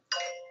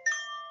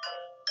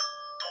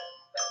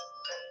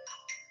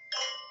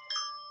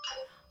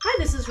Hi,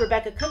 this is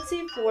Rebecca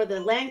Cooksey for the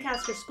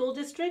Lancaster School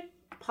District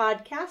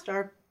podcast.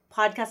 Our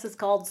podcast is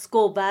called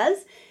School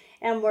Buzz,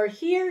 and we're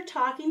here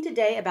talking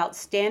today about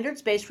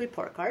standards-based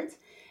report cards.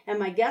 And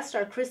my guests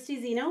are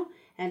Kristi, Zenno,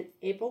 and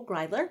April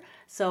Gridler.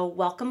 So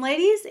welcome,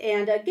 ladies,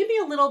 and give me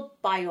a little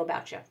bio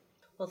about you.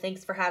 Well,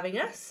 thanks for having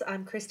us.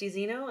 I'm Kristi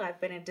Zenno. I've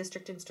been a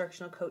district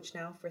instructional coach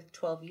now for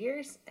 12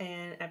 years,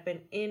 and I've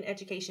been in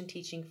education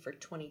teaching for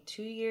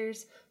 22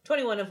 years,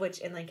 21 of which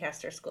in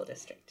Lancaster School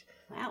District.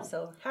 Wow.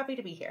 So happy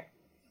to be here.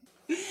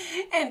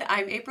 And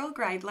I'm April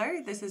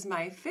Gridler. This is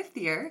my fifth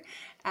year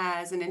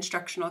as an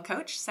instructional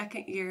coach,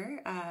 third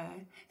year,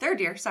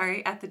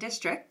 at the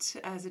district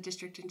as a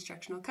district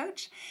instructional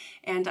coach.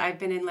 And I've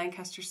been in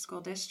Lancaster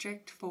School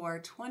District for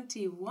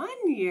 21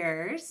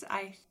 years.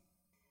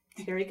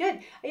 Very good.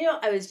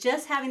 I was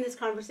just having this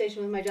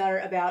conversation with my daughter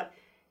about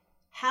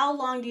how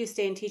long do you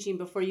stay in teaching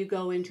before you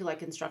go into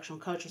like instructional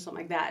coach or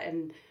something like that.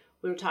 And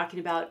we were talking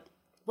about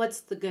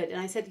what's the good.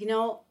 And I said,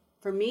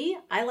 for me,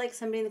 I like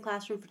somebody in the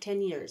classroom for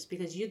 10 years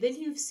because then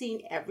you've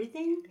seen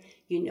everything.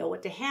 You know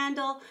what to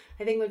handle.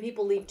 I think when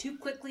people leave too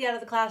quickly out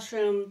of the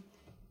classroom,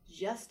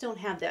 just don't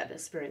have that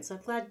experience. So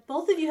I'm glad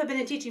both of you have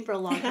been in teaching for a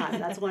long time.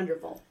 That's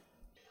wonderful.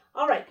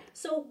 All right.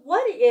 So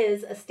what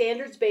is a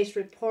standards-based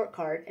report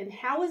card and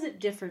how is it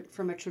different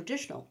from a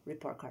traditional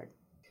report card?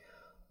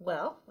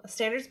 Well, a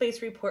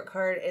standards-based report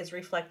card is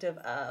reflective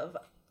of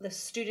the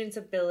student's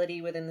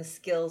ability within the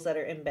skills that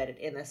are embedded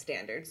in the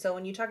standard. So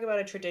when you talk about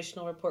a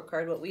traditional report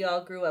card, what we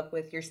all grew up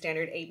with, your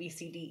standard A, B,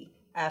 C, D,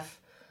 F,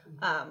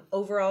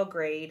 overall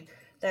grade,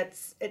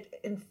 it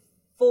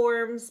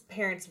informs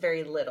parents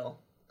very little.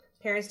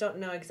 Parents don't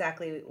know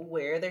exactly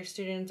where their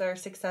students are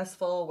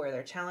successful, where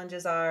their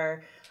challenges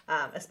are,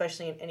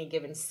 especially in any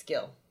given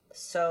skill.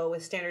 So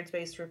with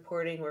standards-based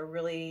reporting, we're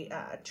really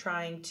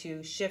trying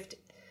to shift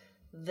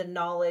the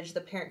knowledge, the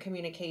parent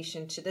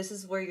communication to this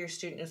is where your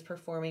student is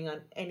performing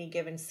on any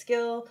given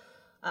skill.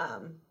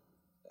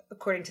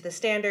 According to the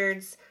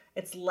standards,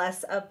 it's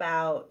less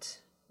about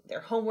their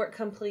homework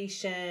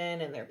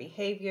completion and their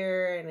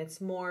behavior, and it's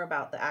more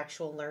about the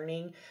actual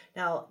learning.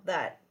 Now,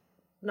 that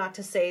not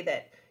to say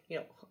that,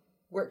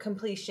 work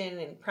completion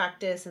and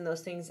practice and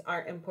those things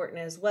aren't important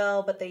as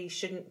well, but they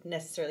shouldn't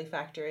necessarily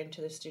factor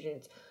into the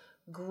student's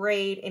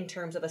grade in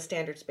terms of a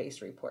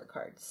standards-based report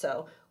card.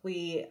 So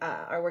we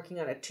are working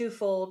on a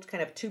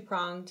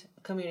two-pronged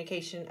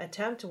communication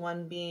attempt,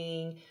 one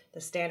being the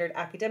standard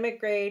academic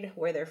grade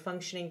where they're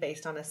functioning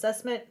based on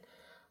assessment,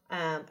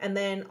 and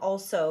then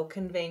also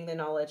conveying the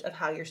knowledge of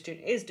how your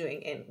student is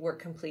doing in work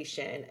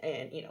completion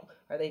and,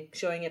 are they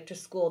showing up to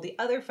school? The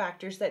other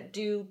factors that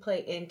do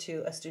play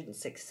into a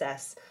student's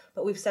success,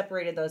 but we've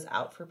separated those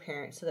out for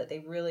parents so that they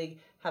really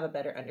have a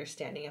better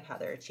understanding of how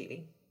they're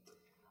achieving.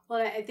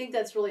 Well, I think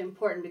that's really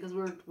important because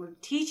we're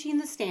teaching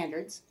the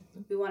standards.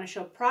 We want to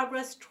show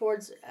progress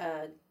towards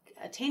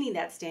attaining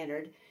that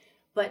standard,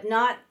 but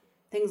not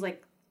things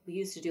like we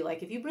used to do.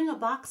 Like if you bring a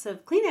box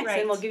of Kleenex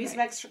in, we'll give you some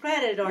extra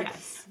credit. Or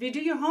if you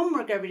do your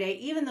homework every day,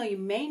 even though you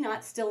may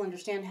not still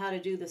understand how to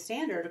do the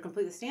standard or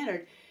complete the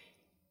standard,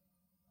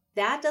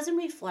 that doesn't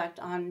reflect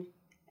on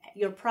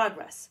your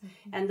progress.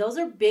 Mm-hmm. And those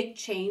are big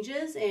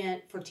changes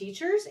for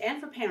teachers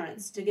and for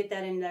parents to get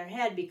that in their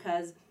head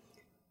because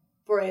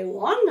for a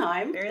long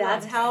time,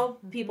 that's how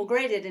people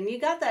graded. And you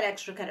got that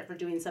extra credit for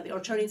doing something or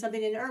turning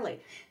something in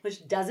early,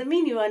 which doesn't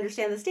mean you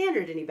understand the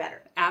standard any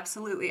better.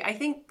 Absolutely. I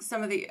think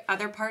some of the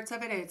other parts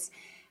of it,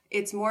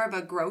 it's more of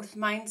a growth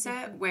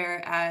mindset,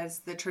 whereas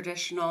the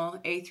traditional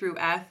A through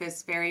F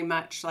is very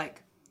much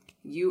like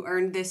you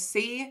earned this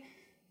C.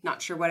 Not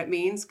sure what it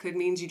means. Could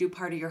means you do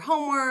part of your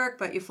homework,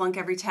 but you flunk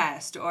every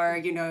test or,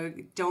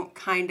 don't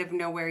kind of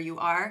know where you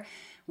are.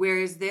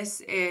 Whereas this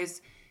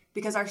is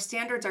because our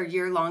standards are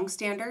year-long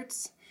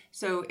standards.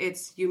 So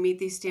it's you meet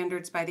these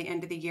standards by the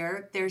end of the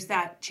year. There's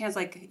that chance,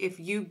 like if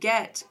you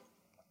get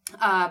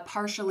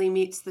partially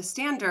meets the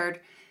standard,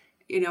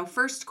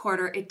 first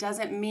quarter, it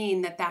doesn't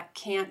mean that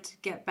can't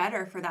get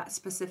better for that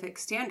specific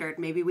standard.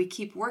 Maybe we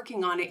keep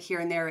working on it here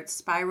and there. It's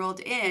spiraled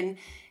in.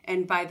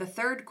 And by the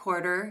third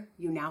quarter,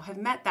 you now have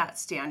met that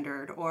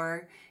standard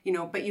or,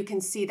 but you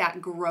can see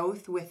that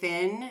growth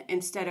within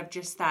instead of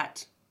just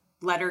that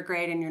letter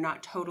grade and you're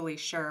not totally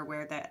sure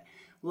where that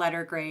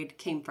letter grade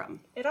came from.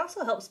 It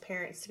also helps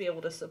parents to be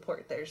able to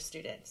support their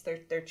students,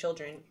 their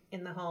children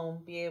in the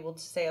home, be able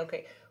to say,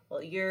 okay,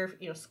 well, you're,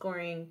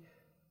 scoring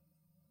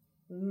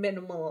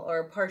minimal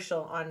or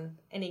partial on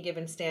any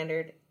given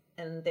standard.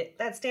 And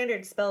that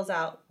standard spells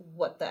out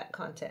what that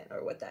content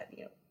or what that,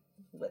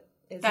 what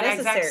is that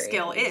necessary. Exact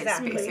skill is,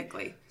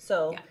 basically.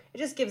 So it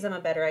just gives them a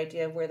better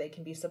idea of where they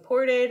can be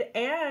supported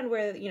and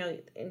where,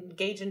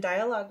 engage in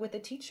dialogue with the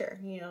teacher.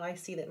 I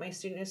see that my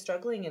student is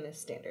struggling in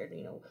this standard.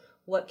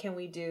 What can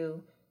we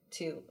do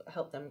to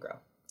help them grow?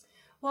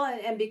 Well,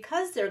 and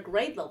because they're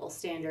grade level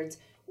standards,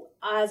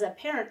 as a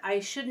parent, I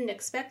shouldn't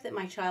expect that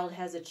my child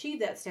has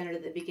achieved that standard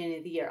at the beginning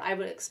of the year. I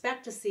would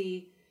expect to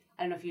see,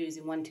 I don't know if you're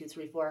using 1, 2,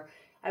 3, 4,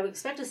 I would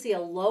expect to see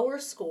a lower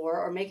score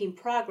or making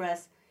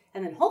progress,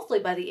 and then hopefully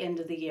by the end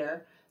of the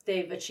year,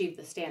 they've achieved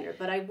the standard.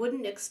 But I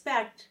wouldn't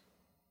expect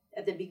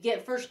at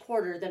the first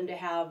quarter them to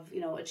have,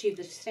 achieved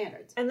the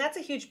standards. And that's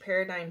a huge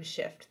paradigm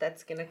shift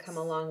that's going to come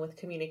along with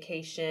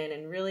communication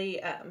and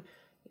really,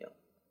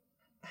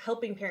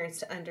 helping parents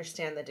to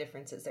understand the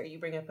differences there. You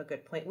bring up a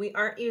good point. We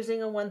aren't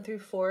using a 1 through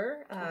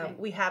 4. Okay.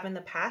 We have in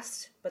the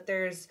past, but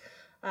there's,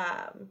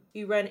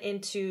 you run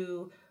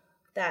into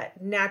that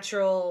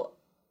natural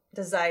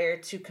desire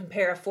to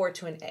compare a 4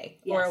 to an A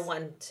or a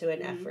 1 to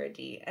an F or a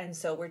D. And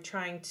so we're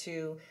trying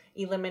to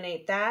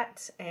eliminate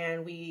that.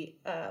 And we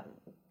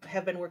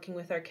have been working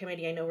with our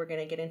committee. I know we're going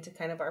to get into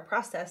kind of our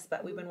process,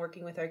 but we've been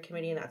working with our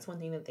committee, and that's one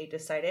thing that they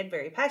decided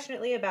very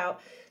passionately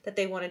about, that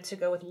they wanted to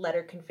go with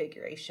letter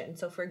configuration.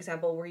 So for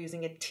example, we're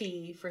using a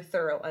T for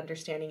thorough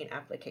understanding and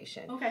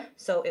application. Okay.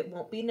 So it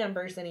won't be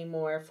numbers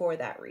anymore for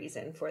that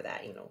reason, for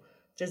that,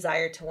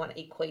 desire to want to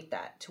equate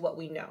that to what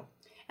we know.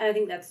 And I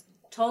think that's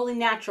totally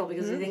natural,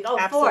 because we think,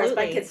 Absolutely. of course,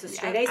 my kid's a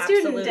straight A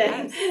student.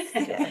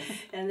 Yes.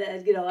 And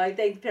then, I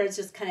think parents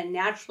just kind of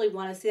naturally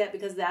want to see that,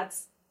 because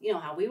that's,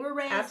 how we were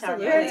raised,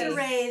 Absolutely. how our parents are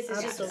raised.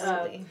 It's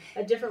Absolutely. just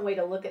a different way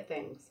to look at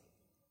things.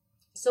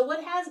 So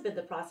what has been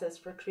the process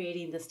for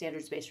creating the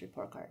standards-based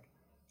report card?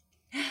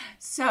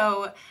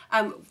 So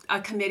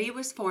a committee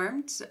was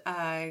formed,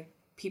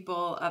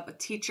 people,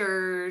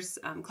 teachers,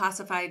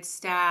 classified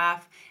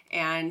staff,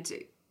 and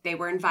they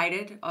were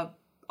invited,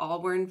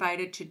 all were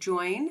invited to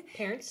join.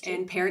 Parents too.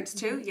 And parents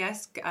too,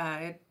 yes,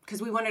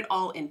 because we wanted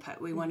all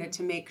input. We wanted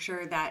to make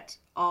sure that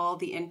all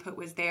the input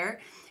was there.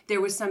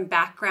 There was some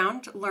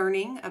background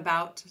learning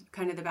about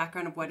kind of the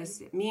background of what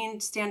does it mean,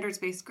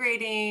 standards-based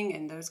grading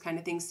and those kind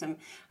of things, some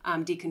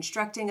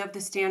deconstructing of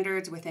the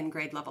standards within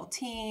grade level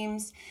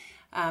teams.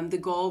 The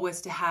goal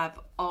was to have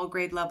all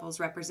grade levels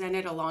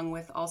represented, along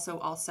with also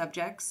all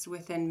subjects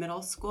within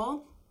middle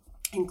school,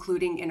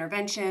 including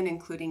intervention,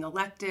 including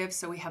electives.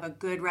 So we have a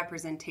good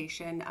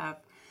representation of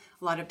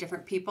a lot of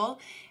different people.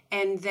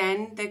 And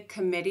then the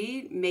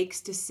committee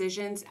makes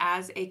decisions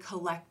as a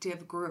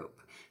collective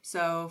group.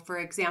 So for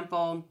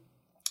example,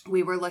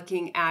 we were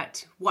looking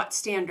at what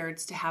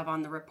standards to have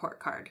on the report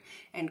card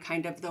and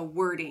kind of the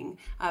wording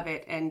of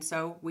it. And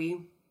so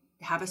we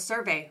have a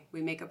survey.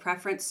 We make a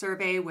preference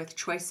survey with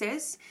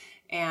choices.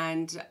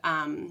 And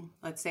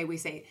let's say we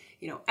say,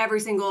 every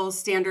single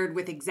standard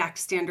with exact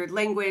standard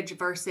language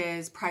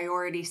versus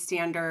priority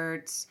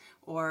standards,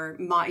 or,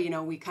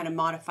 we kind of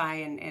modify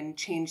and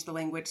change the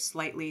language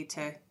slightly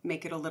to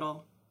make it a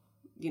little,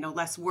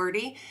 less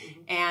wordy.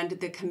 Mm-hmm. And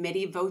the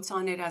committee votes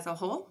on it as a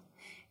whole.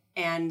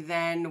 And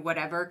then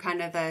whatever kind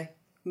of the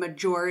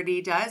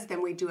majority does,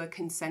 then we do a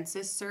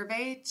consensus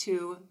survey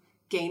to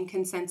gain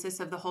consensus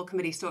of the whole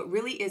committee. So it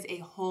really is a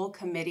whole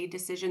committee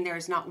decision. There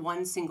is not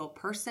one single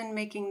person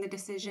making the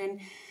decision.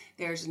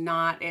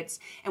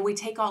 And we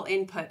take all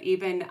input.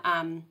 Even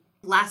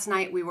last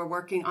night we were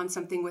working on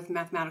something with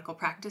mathematical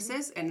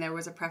practices, and there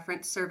was a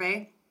preference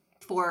survey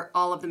for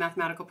all of the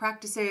mathematical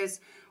practices,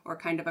 or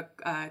kind of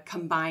a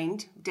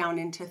combined down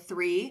into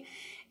 3.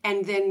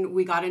 And then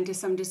we got into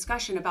some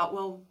discussion about,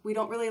 well, we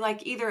don't really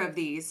like either of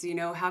these,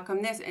 how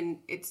come this? And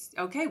it's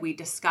okay, we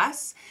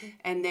discuss,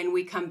 and then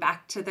we come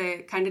back to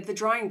the kind of the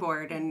drawing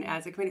board, and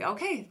as a committee,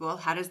 okay, well,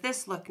 how does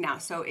this look now?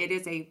 So it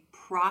is a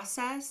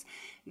process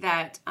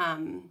that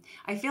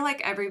I feel like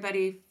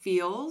everybody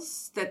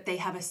feels that they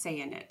have a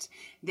say in it.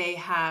 They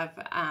have,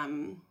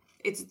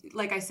 it's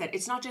like I said,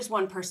 it's not just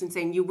one person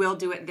saying you will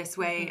do it this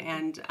way,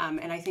 and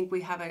I think we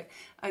have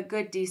a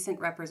good, decent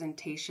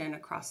representation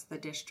across the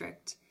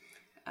district.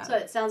 So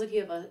it sounds like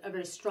you have a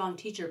very strong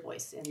teacher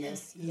voice in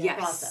this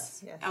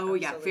process. Yes, oh,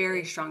 absolutely. yeah,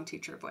 very strong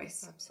teacher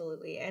voice.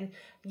 Absolutely. And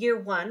year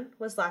 1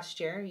 was last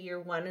year. Year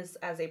 1 is,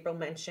 as April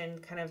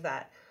mentioned, kind of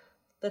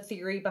the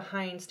theory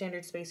behind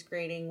standards-based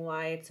grading,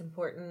 why it's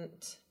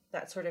important,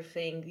 that sort of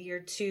thing.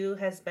 Year 2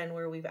 has been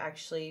where we've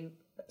actually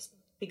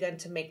begun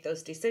to make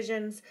those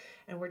decisions,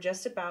 and we're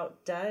just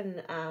about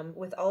done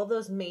with all of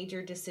those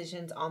major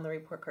decisions on the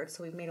report card.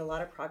 So we've made a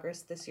lot of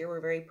progress this year.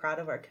 We're very proud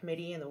of our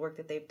committee and the work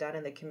that they've done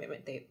and the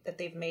commitment that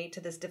they've made to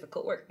this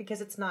difficult work,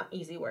 because it's not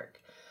easy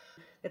work.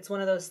 It's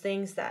one of those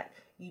things that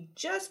you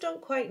just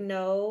don't quite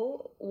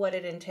know what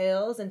it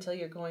entails until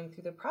you're going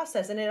through the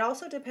process. And it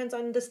also depends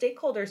on the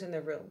stakeholders in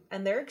the room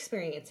and their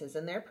experiences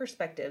and their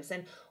perspectives.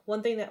 And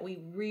one thing that we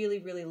really,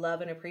 really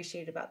love and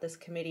appreciate about this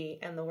committee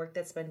and the work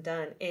that's been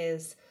done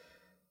is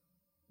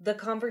the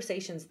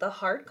conversations, the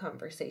hard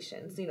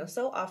conversations.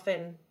 So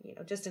often,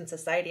 just in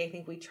society, I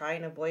think we try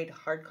and avoid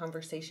hard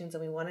conversations,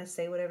 and we want to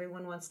say what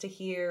everyone wants to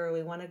hear, or we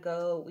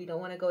don't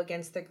want to go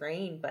against the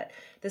grain. But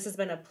this has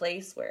been a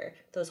place where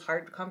those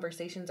hard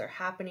conversations are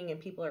happening,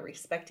 and people are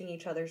respecting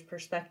each other's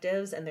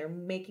perspectives, and they're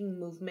making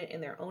movement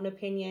in their own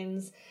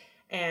opinions.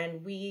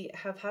 And we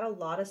have had a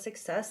lot of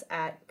success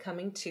at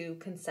coming to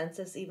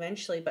consensus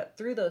eventually, but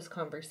through those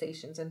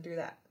conversations and through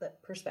that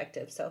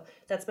perspective. So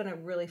that's been a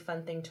really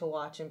fun thing to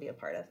watch and be a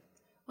part of.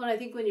 Well, I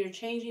think when you're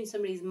changing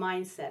somebody's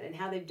mindset and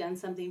how they've done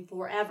something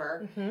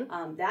forever,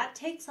 that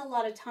takes a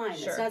lot of time.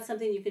 Sure. It's not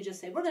something you can just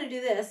say, we're going to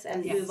do this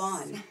and move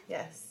on.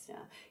 Yes.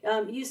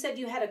 Yeah. You said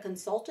you had a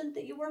consultant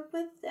that you worked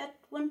with at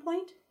one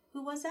point?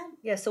 Who was that?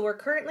 Yeah, so we're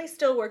currently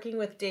still working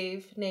with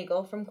Dave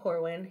Nagel from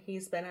Corwin.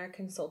 He's been our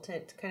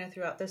consultant kind of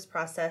throughout this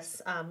process.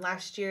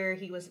 Last year,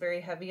 he was very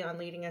heavy on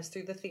leading us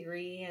through the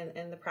theory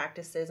and the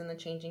practices and the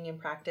changing in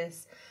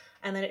practice.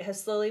 And then it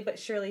has slowly but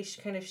surely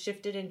kind of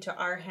shifted into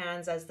our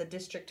hands as the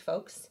district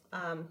folks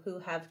who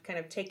have kind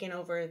of taken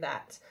over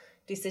that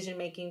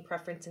decision-making,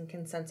 preference, and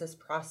consensus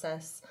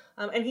process.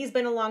 And he's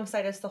been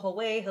alongside us the whole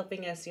way,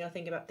 helping us,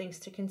 think about things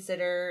to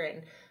consider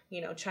and,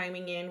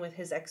 chiming in with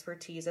his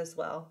expertise as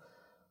well.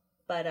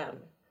 But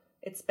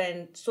it's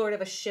been sort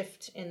of a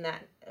shift in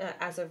that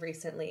as of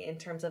recently in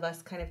terms of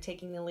us kind of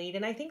taking the lead.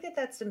 And I think that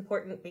that's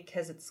important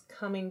because it's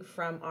coming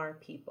from our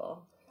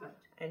people. Right.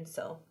 And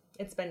so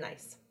it's been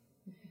nice.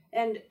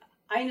 And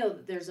I know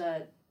that there's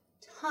a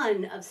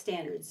ton of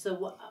standards.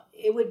 So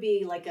it would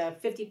be like a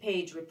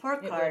 50-page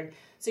report card.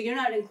 So you're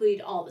not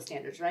including all the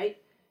standards, right?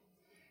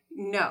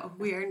 No,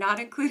 we are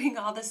not including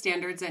all the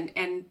standards,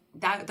 and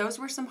that those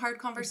were some hard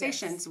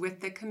conversations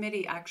with the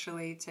committee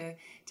actually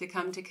to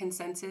come to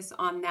consensus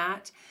on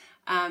that.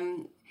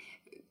 In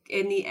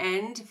the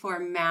end, for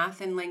math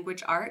and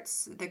language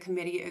arts, the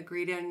committee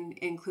agreed on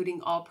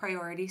including all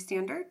priority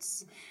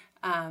standards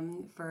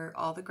for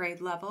all the grade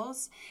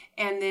levels,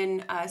 and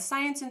then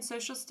science and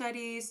social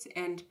studies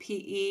and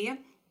PE,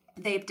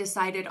 they've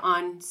decided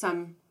on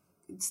some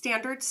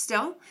standards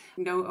still,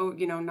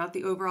 not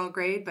the overall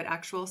grade, but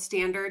actual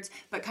standards,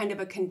 but kind of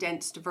a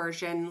condensed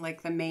version,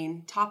 like the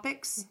main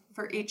topics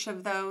for each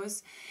of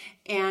those.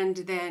 And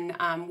then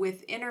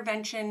with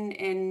intervention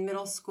in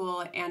middle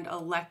school and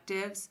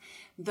electives,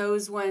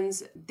 those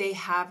ones, they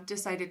have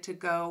decided to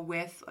go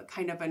with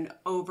kind of an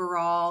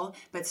overall,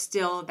 but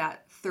still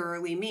that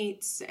thoroughly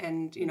meets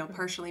and,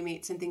 partially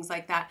meets and things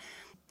like that.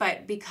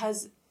 But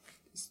because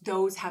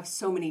those have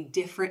so many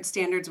different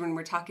standards when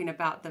we're talking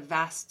about the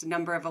vast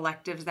number of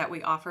electives that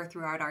we offer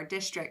throughout our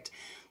district,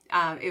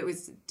 it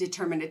was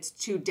determined it's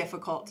too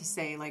difficult to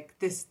say like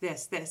this.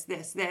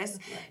 Right.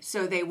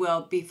 So they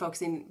will be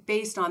focusing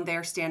based on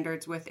their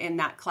standards within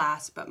that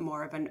class, but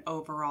more of an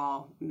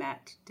overall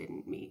met,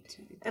 didn't meet.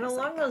 And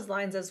along those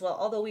lines as well,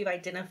 although we've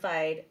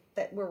identified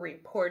that we're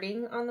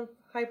reporting on the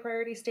high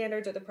priority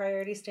standards or the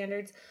priority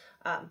standards,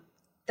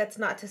 that's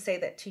not to say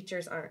that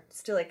teachers aren't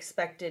still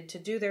expected to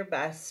do their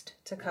best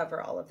to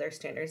cover all of their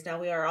standards. Now,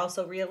 we are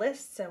also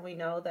realists, and we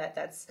know that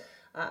that's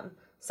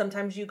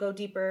sometimes you go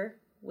deeper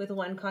with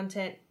one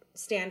content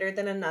standard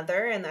than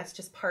another, and that's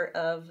just part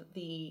of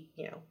the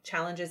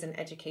challenges in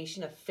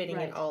education of fitting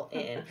it all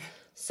in.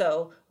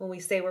 So when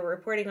we say we're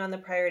reporting on the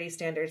priority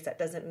standards, that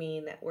doesn't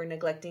mean that we're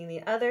neglecting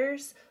the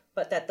others,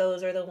 but that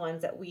those are the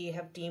ones that we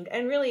have deemed,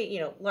 and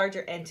really,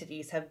 larger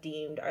entities have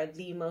deemed are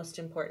the most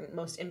important,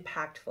 most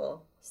impactful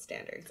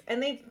standards.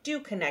 And they do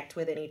connect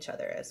within each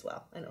other as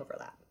well and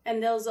overlap.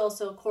 And those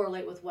also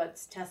correlate with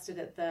what's tested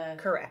at the...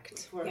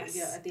 Correct.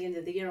 Yes. At the end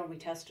of the year when we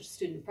test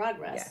student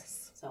progress.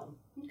 Yes. So,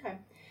 okay.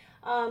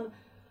 How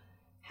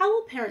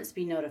will parents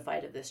be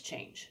notified of this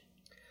change?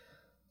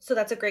 So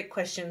that's a great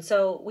question.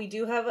 So we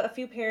do have a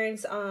few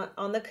parents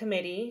on the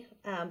committee,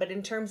 but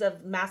in terms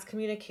of mass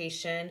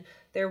communication,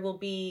 there will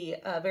be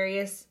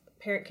various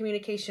parent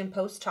communication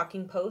posts,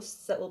 talking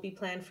posts that will be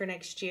planned for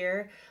next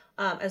year,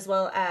 as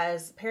well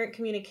as parent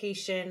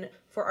communication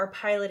for our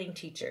piloting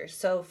teachers.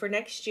 So for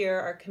next year,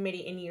 our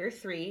committee in year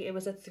 3, it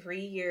was a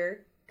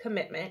 3-year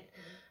commitment.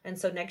 And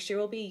so next year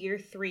will be year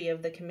 3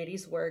 of the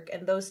committee's work,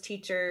 and those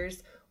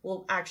teachers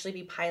will actually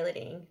be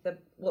piloting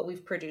what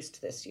we've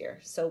produced this year.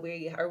 So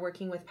we are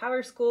working with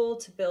Power School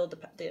to build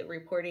the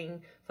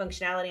reporting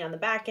functionality on the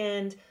back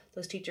end.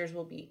 Those teachers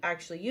will be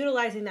actually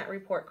utilizing that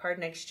report card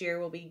next year.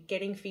 We'll be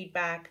getting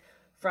feedback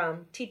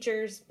from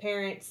teachers,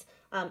 parents,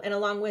 and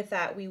along with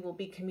that, we will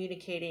be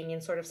communicating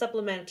in sort of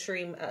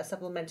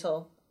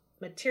supplemental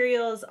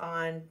materials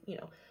on,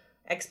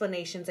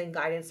 explanations and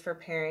guidance for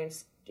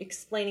parents,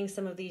 explaining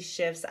some of these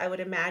shifts. I would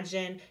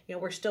imagine,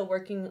 we're still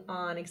working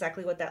on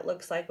exactly what that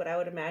looks like, but I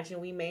would imagine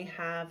we may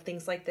have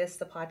things like this,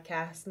 the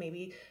podcast,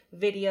 maybe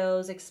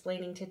videos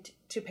explaining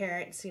to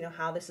parents,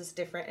 how this is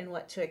different and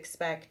what to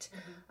expect.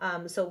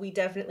 So we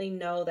definitely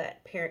know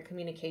that parent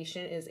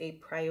communication is a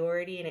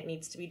priority and it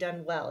needs to be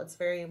done well. It's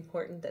very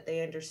important that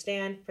they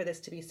understand for this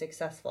to be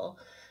successful.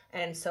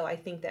 And so I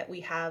think that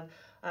we have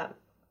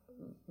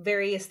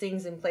various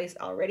things in place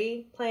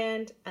already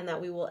planned, and that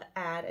we will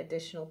add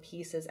additional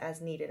pieces as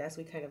needed as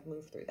we kind of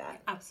move through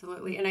that.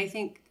 Absolutely. And I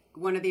think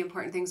one of the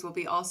important things will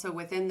be also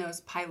within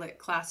those pilot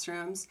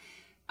classrooms,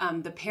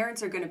 the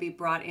parents are going to be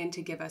brought in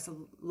to give us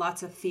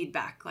lots of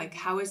feedback, like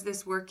how is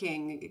this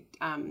working,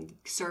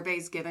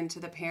 surveys given to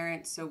the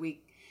parents,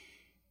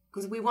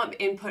 because we want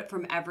input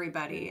from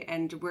everybody,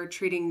 and we're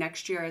treating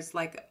next year as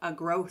like a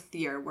growth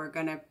year. We're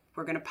going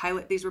to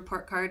pilot these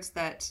report cards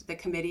that the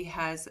committee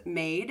has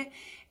made,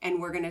 and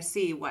we're going to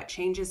see what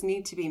changes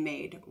need to be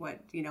made,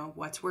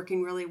 what's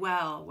working really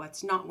well,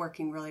 what's not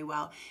working really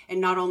well, and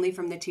not only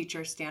from the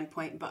teacher's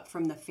standpoint, but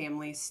from the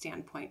family's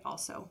standpoint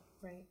also.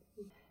 Right.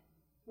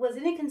 Was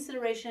any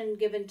consideration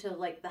given to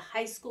like the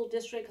high school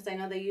district? Because I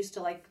know they used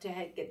to like to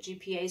get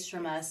GPAs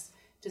from us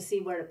to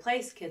see where to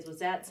place kids. Was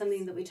that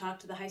something that we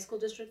talked to the high school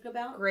district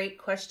about? Great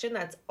question.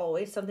 That's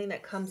always something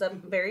that comes up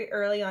very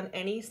early on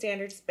any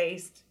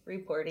standards-based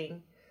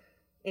reporting.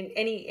 In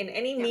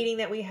any meeting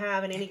that we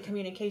have, and any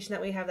communication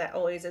that we have, that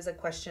always is a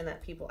question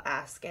that people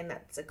ask, and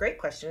that's a great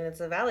question, and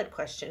it's a valid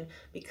question,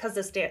 because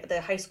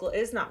the high school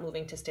is not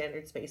moving to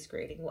standards-based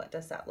grading. What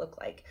does that look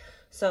like?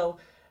 So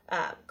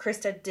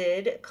Krista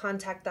did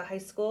contact the high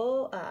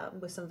school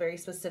with some very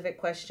specific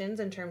questions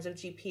in terms of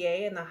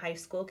GPA, and the high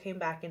school came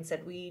back and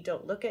said, we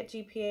don't look at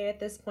GPA at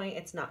this point.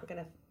 It's not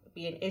going to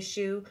be an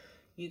issue.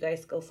 You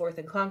guys go forth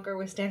and conquer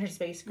with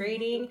standards-based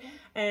grading. Mm-hmm.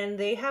 And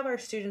they have our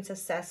students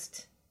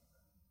assessed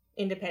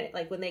independent.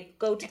 Like when they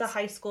go to the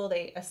high school,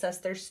 they assess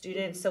their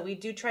students. Mm-hmm. So we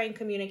do try and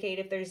communicate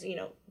if there's,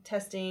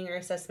 testing or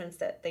assessments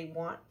that they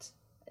want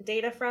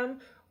data from.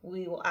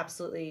 We will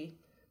absolutely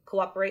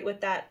cooperate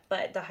with that,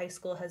 but the high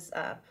school has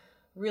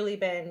really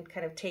been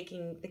kind of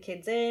taking the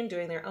kids in,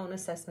 doing their own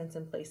assessments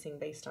and placing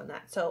based on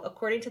that. So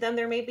according to them,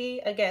 there may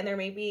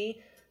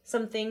be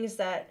some things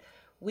that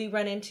we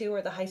run into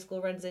or the high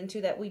school runs into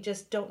that we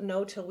just don't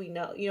know till we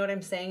know. You know what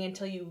I'm saying?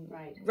 Until you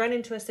run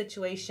into a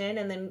situation,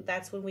 and then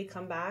that's when we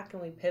come back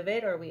and we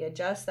pivot or we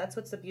adjust. That's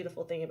what's the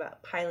beautiful thing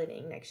about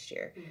piloting next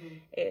year,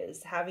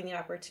 is having the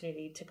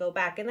opportunity to go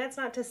back. And that's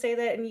not to say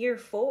that in year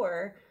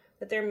 4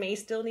 that there may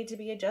still need to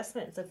be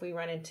adjustments if we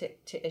run into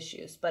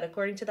issues. But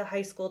according to the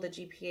high school, the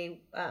GPA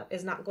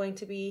is not going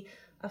to be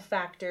a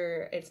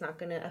factor. It's not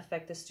going to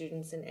affect the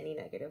students in any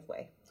negative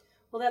way.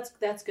 Well,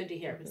 that's good to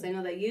hear, because I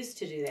know they used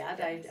to do that.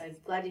 I'm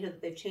glad to hear that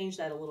they've changed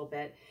that a little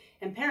bit.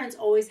 And parents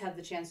always have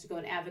the chance to go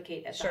and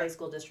advocate at the high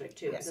school district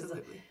too. Yes,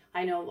 absolutely.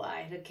 I know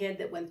I had a kid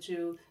that went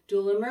through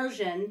dual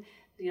immersion,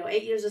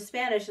 8 years of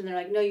Spanish, and they're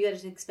like, no, you got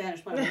to take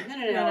Spanish 1. Like, no.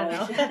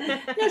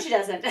 No, she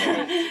doesn't.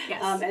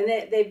 Yes. And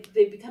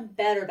they become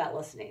better about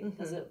listening,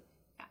 because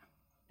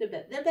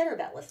they're better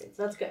about listening,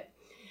 so that's good.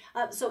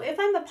 So if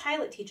I'm a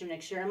pilot teacher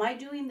next year, am I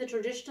doing the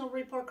traditional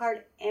report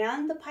card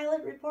and the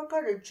pilot report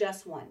card, or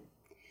just one?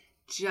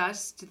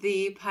 Just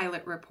the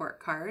pilot report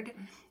card.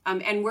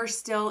 And we're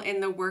still in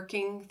the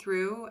working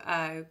through.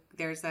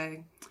 There's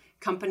a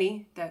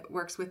company that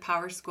works with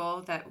Power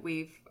School that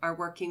we are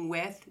working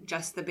with,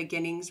 just the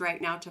beginnings right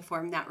now to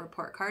form that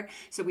report card.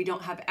 So we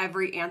don't have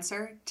every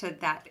answer to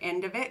that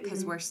end of it,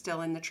 because we're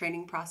still in the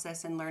training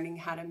process and learning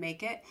how to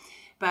make it.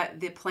 But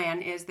the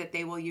plan is that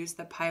they will use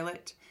the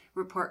pilot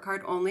report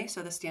card only,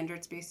 so the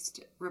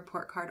standards-based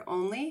report card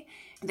only.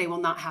 They will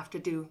not have to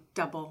do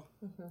double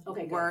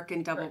work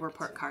and double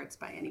report cards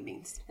by any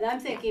means. And I'm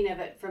thinking of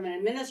it from an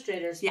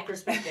administrator's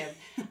perspective.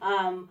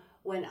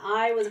 When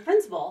I was a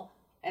principal,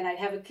 and I'd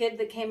have a kid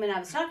that came in, I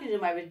was talking to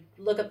them, I would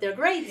look up their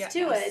grades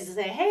to it and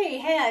say,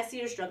 hey, I see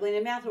you're struggling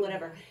in math or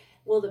whatever.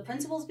 Will the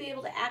principals be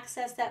able to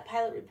access that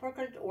pilot report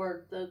card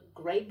or the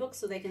grade book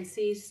so they can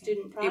see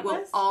student progress? It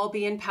will all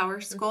be in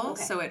Power School,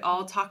 so it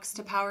all talks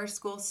to Power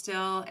School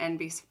still and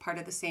be part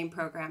of the same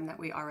program that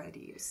we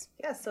already use.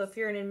 Yeah, so if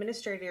you're an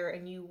administrator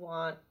and you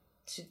want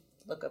to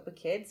look up a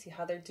kid, see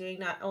how they're doing,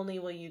 not only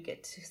will you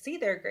get to see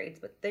their grades,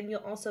 but then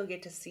you'll also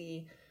get to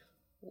see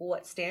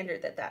what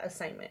standard that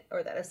assignment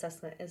or that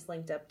assessment is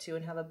linked up to,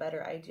 and have a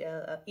better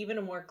idea, even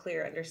a more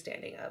clear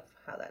understanding of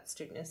how that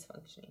student is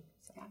functioning.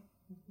 So. Yeah.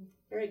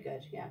 Very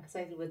good, because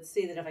I would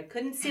see that if I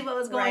couldn't see what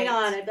was going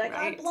on, I'd be like,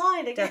 I'm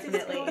blind, I can't see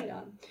what's going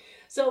on.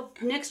 So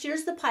next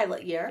year's the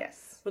pilot year.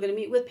 Yes. We're going to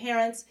meet with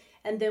parents,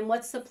 and then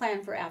what's the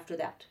plan for after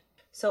that?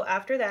 So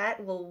after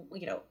that, we'll,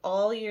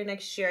 all year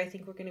next year, I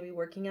think we're going to be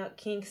working out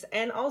kinks,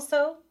 and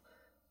also,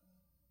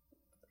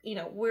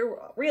 we're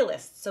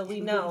realists, so we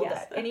know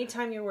that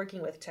anytime you're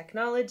working with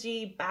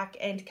technology,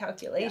 back-end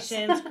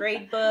calculations,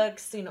 grade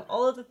books,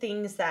 all of the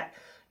things that,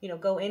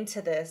 go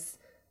into this,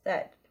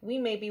 that we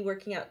may be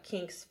working out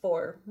kinks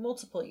for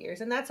multiple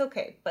years, and that's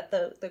okay. But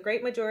the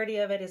great majority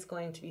of it is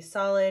going to be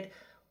solid,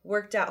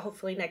 worked out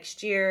hopefully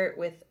next year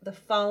with the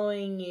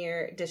following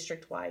year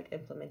district-wide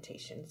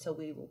implementation. So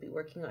we will be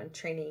working on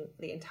training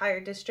the entire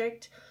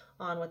district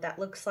on what that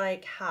looks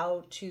like,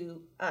 how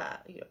to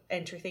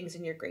enter things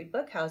in your grade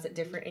book, how is it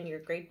different in your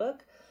grade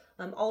book,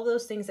 all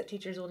those things that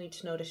teachers will need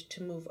to know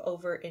to move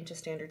over into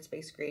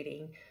standards-based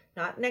grading,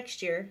 not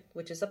next year,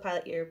 which is the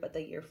pilot year, but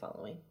the year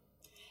following.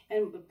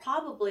 And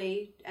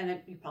probably,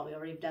 and you probably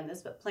already have done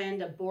this, but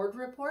planned a board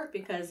report,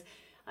 because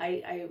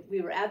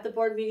we were at the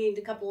board meeting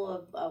a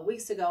couple of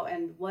weeks ago,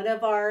 and one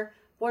of our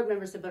board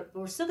members said, but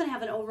we're still going to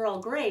have an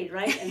overall grade,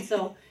 right? And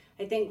so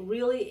I think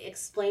really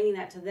explaining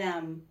that to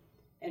them,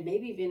 and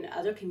maybe even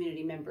other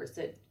community members,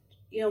 that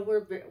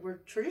we're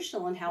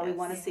traditional in how we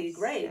want to see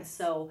grades. Yes.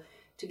 So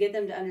to get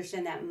them to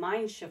understand that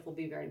mind shift will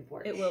be very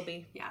important. It will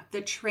be. Yeah,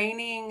 the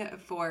training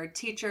for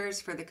teachers,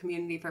 for the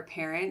community, for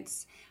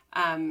parents,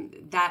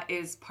 that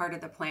is part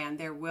of the plan.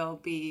 There will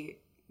be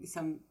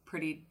some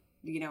pretty,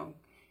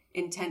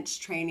 intense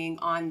training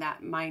on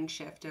that mind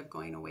shift of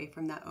going away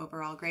from that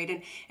overall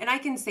grade. And I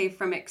can say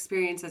from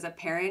experience as a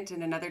parent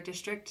in another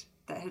district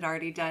that had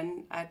already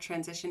done a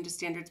transition to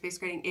standards-based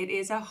grading. It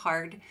is a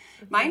hard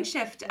mind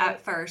shift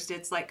at first.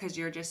 It's like, because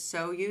you're just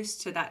so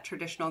used to that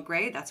traditional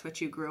grade. That's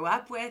what you grew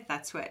up with.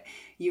 That's what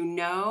you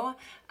know.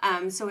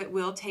 So it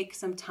will take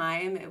some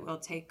time. It will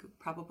take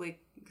probably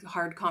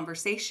hard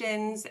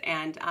conversations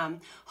and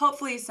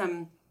hopefully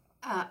some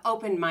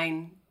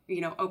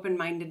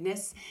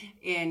open-mindedness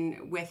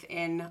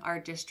within our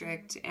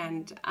district,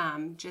 and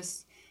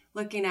just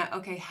looking at,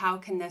 okay, how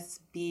can this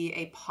be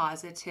a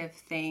positive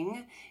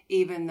thing,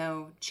 even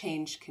though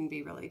change can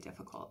be really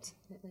difficult.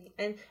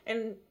 And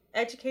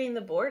educating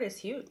the board is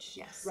huge.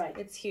 Yes, right.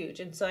 It's huge.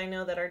 And so I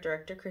know that our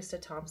director,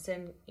 Krista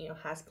Thompson,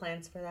 has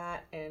plans for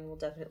that, and will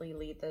definitely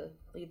lead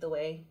the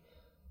way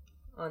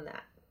on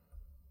that.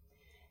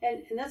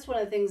 And that's one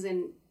of the things,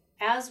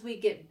 as we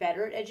get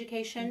better at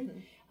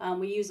education,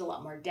 we use a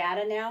lot more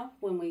data now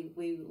when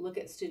we look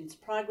at students'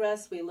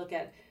 progress. We look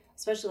at,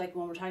 especially like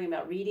when we're talking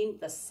about reading,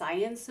 the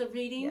science of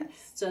reading.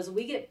 Yes. So as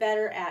we get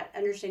better at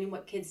understanding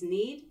what kids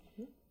need,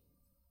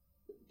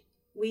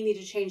 we need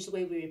to change the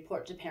way we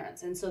report to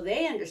parents. And so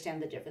they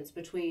understand the difference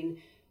between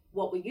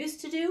what we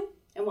used to do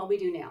and what we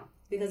do now,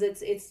 because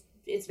it's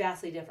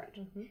vastly different.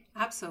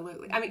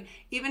 Absolutely. I mean,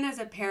 even as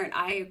a parent,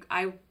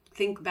 I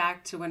think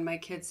back to when my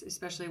kids,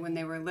 especially when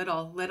they were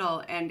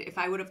little, and if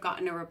I would have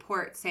gotten a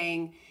report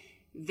saying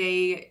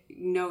they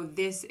know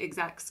this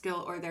exact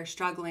skill or they're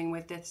struggling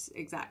with this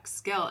exact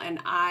skill, and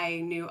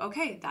I knew,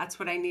 okay, that's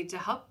what I need to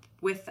help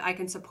with, I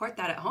can support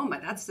that at home,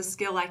 but that's the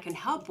skill I can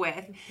help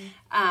with,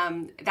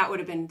 that would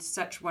have been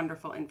such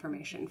wonderful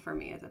information for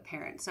me as a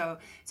parent. So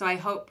I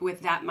hope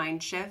with that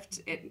mind shift,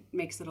 it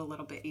makes it a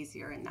little bit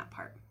easier in that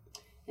part.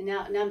 And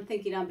now I'm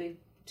thinking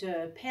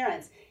to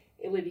parents,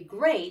 it would be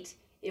great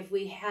if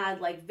we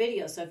had like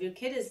video. So if your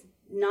kid is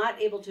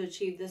not able to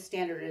achieve this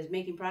standard or is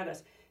making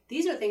progress,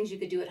 these are things you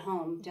could do at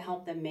home to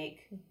help them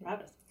make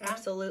progress.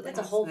 Absolutely. That's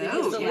a whole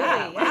video. Absolutely.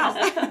 Yeah.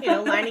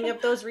 Wow. Lining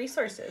up those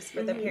resources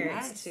for the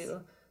parents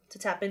to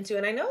tap into.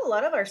 And I know a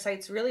lot of our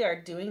sites really are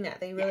doing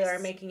that. They really are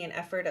making an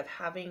effort of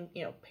having,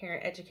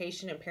 parent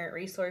education and parent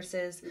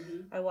resources.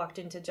 I walked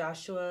into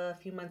Joshua a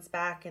few months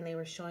back and they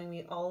were showing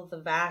me all of the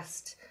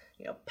vast,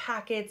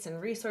 packets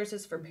and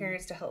resources for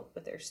parents to help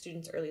with their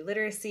students' early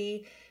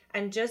literacy.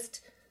 And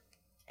just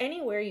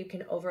anywhere you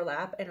can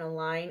overlap and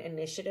align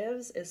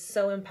initiatives is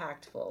so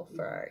impactful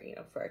for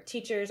our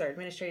teachers, our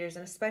administrators,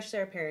 and especially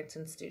our parents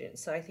and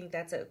students. So I think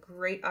that's a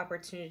great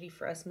opportunity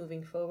for us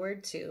moving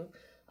forward to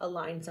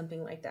align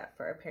something like that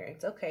for our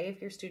parents. Okay,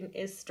 if your student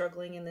is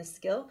struggling in this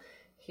skill,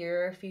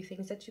 here are a few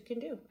things that you can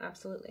do.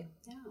 Absolutely.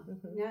 Yeah.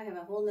 Now I have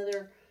a whole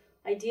nother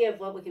idea of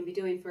what we can be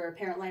doing for our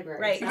parent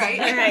libraries.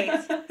 Right.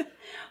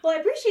 Well, I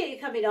appreciate you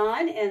coming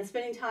on and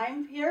spending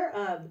time here.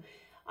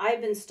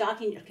 I've been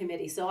stalking your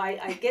committee, so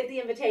I get the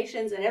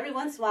invitations, and every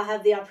once in a while I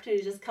have the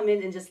opportunity to just come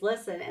in and just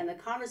listen, and the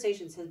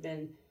conversations have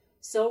been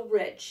so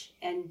rich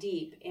and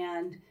deep,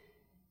 and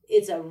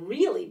it's a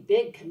really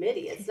big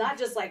committee. It's not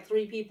just like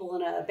 3 people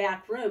in a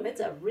back room.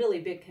 It's a really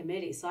big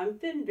committee. So I've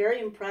been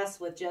very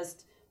impressed with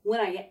just when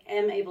I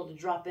am able to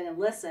drop in and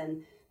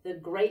listen, the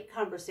great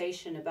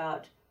conversation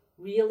about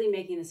really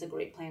making this a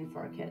great plan for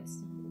our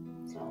kids.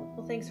 So,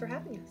 Well, thanks for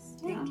having us.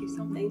 Thank you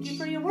so much. Thank you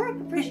for your work.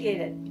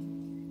 Appreciate it.